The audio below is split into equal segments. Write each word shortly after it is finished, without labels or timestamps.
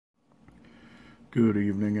Good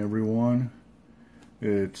evening, everyone.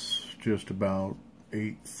 It's just about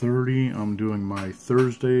 8:30. I'm doing my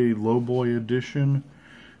Thursday Lowboy edition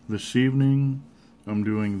this evening. I'm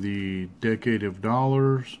doing the Decade of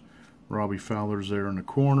Dollars. Robbie Fowler's there in the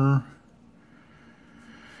corner.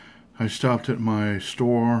 I stopped at my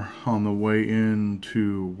store on the way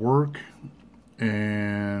into work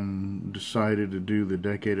and decided to do the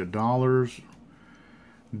Decade of Dollars.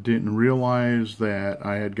 Didn't realize that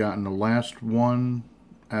I had gotten the last one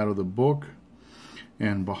out of the book,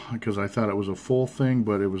 and because I thought it was a full thing,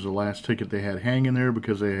 but it was the last ticket they had hanging there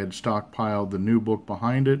because they had stockpiled the new book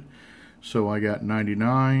behind it. So I got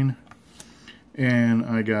 99 and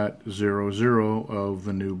I got 00 of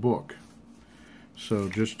the new book. So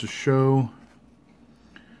just to show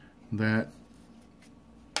that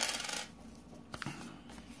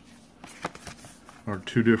are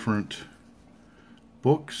two different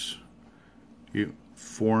books.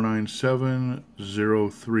 497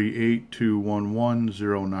 038 211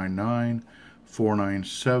 099,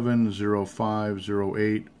 497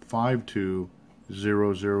 0508 52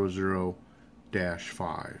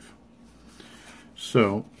 000-5.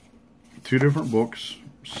 So, two different books,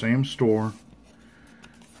 same store.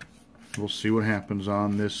 We'll see what happens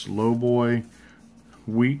on this Lowboy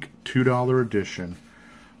Week $2 edition.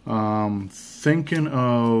 Thinking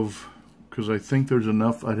of, because I think there's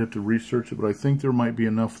enough, I'd have to research it, but I think there might be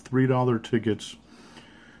enough $3 tickets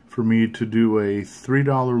for me to do a $3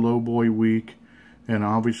 Lowboy week, and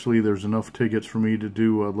obviously there's enough tickets for me to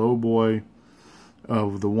do a Lowboy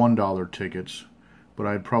of the $1 tickets, but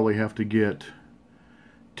I'd probably have to get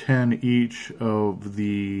 10 each of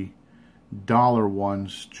the dollar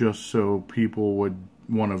ones just so people would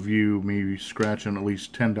want to view me scratching at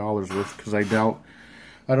least $10 worth, because I don't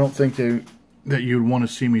think that you'd want to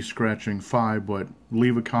see me scratching 5, but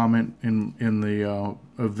leave a comment in the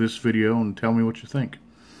of this video and tell me what you think.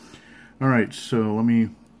 Alright, so let me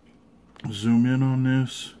zoom in on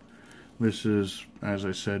this. This is, as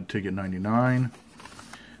I said, ticket 99.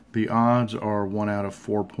 The odds are 1 out of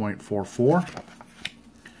 4.44.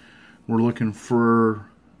 We're looking for,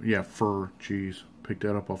 geez, picked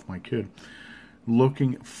that up off my kid.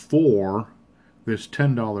 Looking for this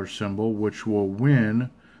 $10 symbol, which will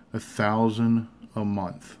win $1,000 a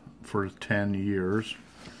month for 10 years,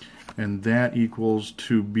 and that equals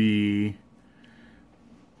to be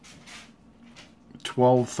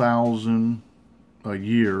 $12,000 a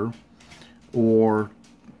year, or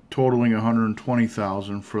totaling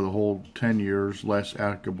 $120,000 for the whole 10 years, less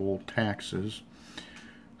applicable taxes.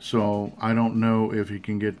 So I don't know if you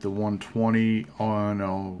can get the 120 on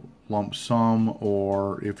a lump sum,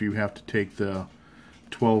 or if you have to take the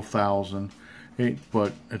 12,000.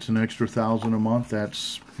 But it's an extra $1,000 a month.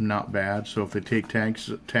 That's not bad. So if they take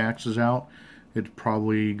taxes out, it's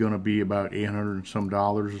probably going to be about $800 and some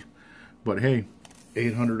dollars. But hey,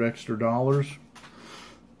 $800 extra dollars,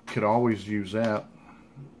 could always use that.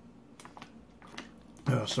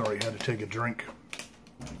 Sorry, I had to take a drink.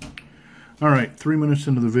 Alright, 3 minutes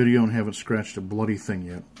into the video and haven't scratched a bloody thing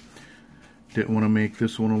yet. Didn't want to make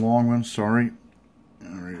this one a long one, sorry.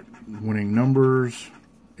 Alright, winning numbers,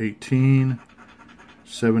 18,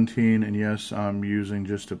 17, and yes, I'm using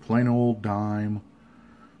just a plain old dime.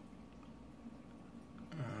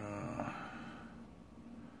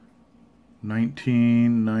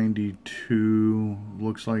 1992,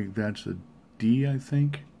 looks like that's a D, I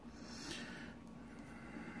think.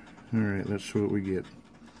 Alright, let's see what we get.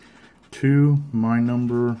 2, my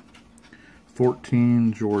number,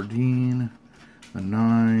 14, Jordine, a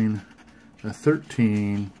 9, a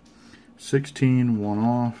 13, 16, one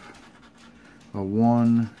off, a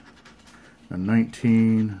 1, a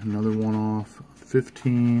 19, another one off,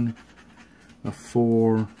 15, a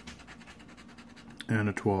 4, and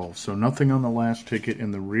a 12. So nothing on the last ticket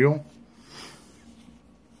in the reel.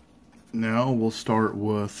 Now we'll start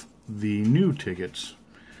with the new tickets.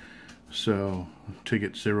 So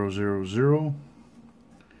ticket 000,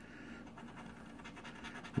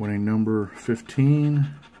 winning number 15,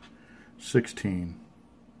 16.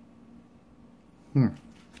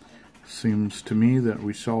 Seems to me that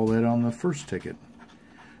we saw that on the first ticket.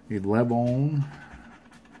 11,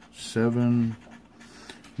 7,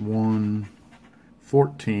 1,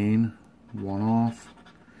 14, one off,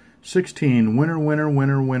 16, winner, winner,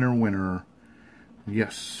 winner, winner, winner.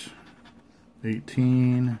 Yes.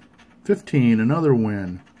 18, 15, another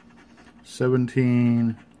win.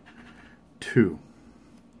 17, 2.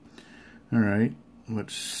 Alright,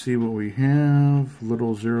 let's see what we have.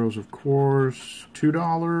 Little zeros, of course.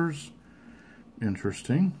 $2.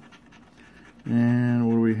 Interesting. And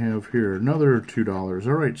what do we have here? Another $2.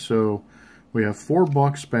 Alright, so we have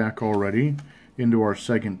 $4 back already into our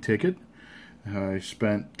second ticket. I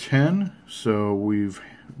spent 10, so we've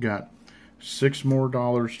got $6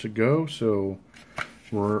 more to go, so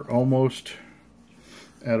we're almost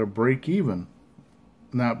at a break even.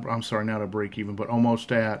 I'm sorry, not a break even, but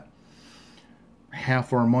almost at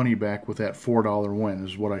half our money back with that $4 win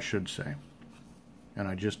is what I should say. And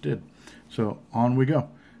I just did. So on we go.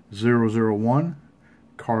 001.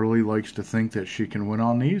 Carly likes to think that she can win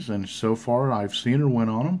on these, and so far I've seen her win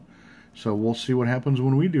on them. So we'll see what happens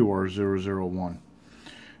when we do our 001.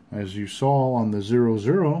 As you saw on the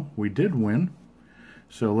 00, we did win.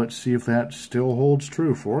 So let's see if that still holds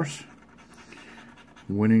true for us.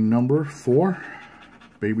 Winning number 4.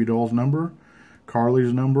 Baby doll's number.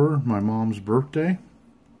 Carly's number. My mom's birthday.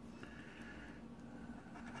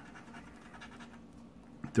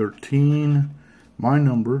 13. My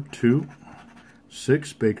number 2.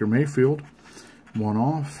 6. Baker Mayfield. 1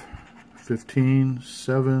 off. 15.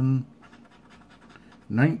 7.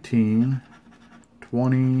 19.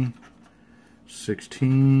 20.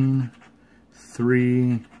 16.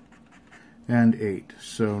 3. And 8.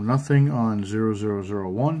 So nothing on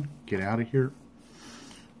 0001. Get out of here.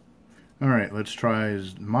 Alright, let's try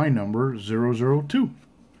my number 002.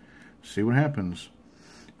 See what happens.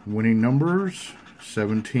 Winning numbers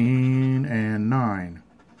 17 and 9.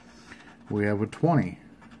 We have a 20.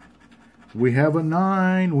 We have a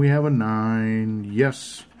 9. We have a 9.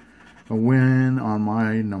 Yes. A win on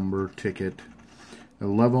my number ticket.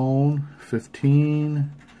 11,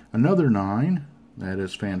 15, another 9. That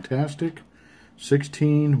is fantastic.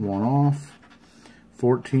 16, 1 off.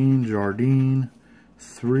 14, Jardine.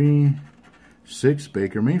 3, 6,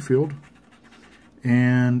 Baker Mayfield.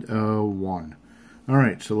 And 1.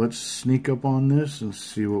 Alright, so let's sneak up on this and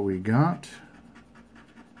see what we got.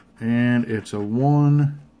 And it's a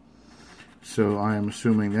 1. So I am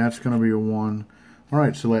assuming that's going to be a 1.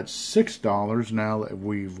 Alright, so that's $6 now that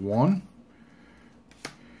we've won.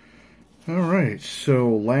 Alright, so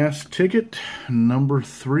last ticket, number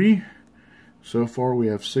 3. So far we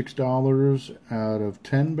have $6 out of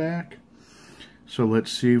 10 back. So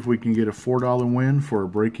let's see if we can get a $4 win for a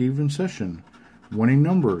break-even session. Winning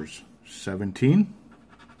numbers, 17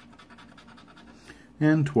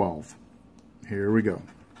 and 12. Here we go.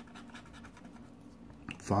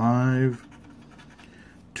 5,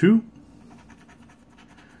 2,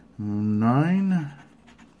 9,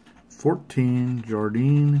 14,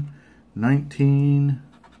 Jardine, 19,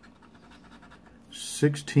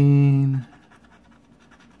 16,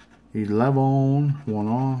 11, 1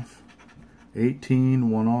 off, 18,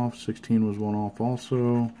 1 off, 16 was 1 off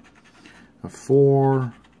also, a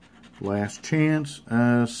 4, last chance,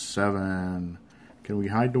 a 7. Can we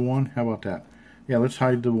hide the 1? How about that? Yeah, let's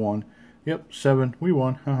hide the 1. Yep, 7, we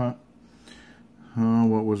won, haha.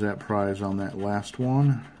 What was that prize on that last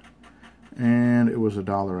one? And it was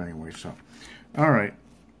 $1 anyway, so. Alright,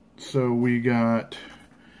 so we got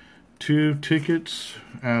 2 tickets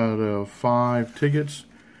out of 5 tickets.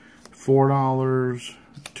 $4,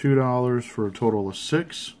 $2 for a total of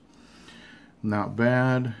 6. Not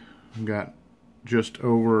bad. Got just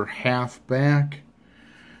over half back.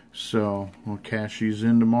 So we'll cash these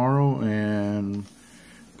in tomorrow and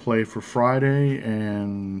play for Friday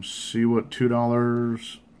and see what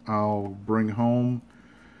 $2 I'll bring home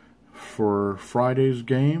for Friday's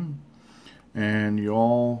game. And you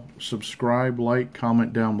all subscribe, like,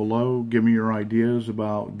 comment down below. Give me your ideas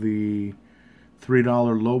about the $3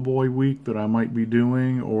 Lowboy week that I might be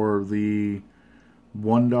doing, or the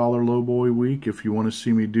 $1 Lowboy week. If you want to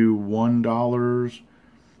see me do $1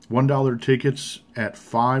 tickets at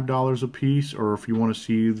 $5 a piece, or if you want to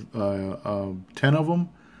see 10 of them,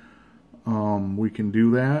 we can do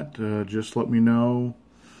that. Just let me know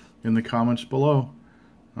in the comments below.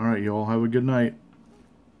 Alright, you all have a good night.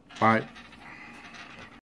 Bye.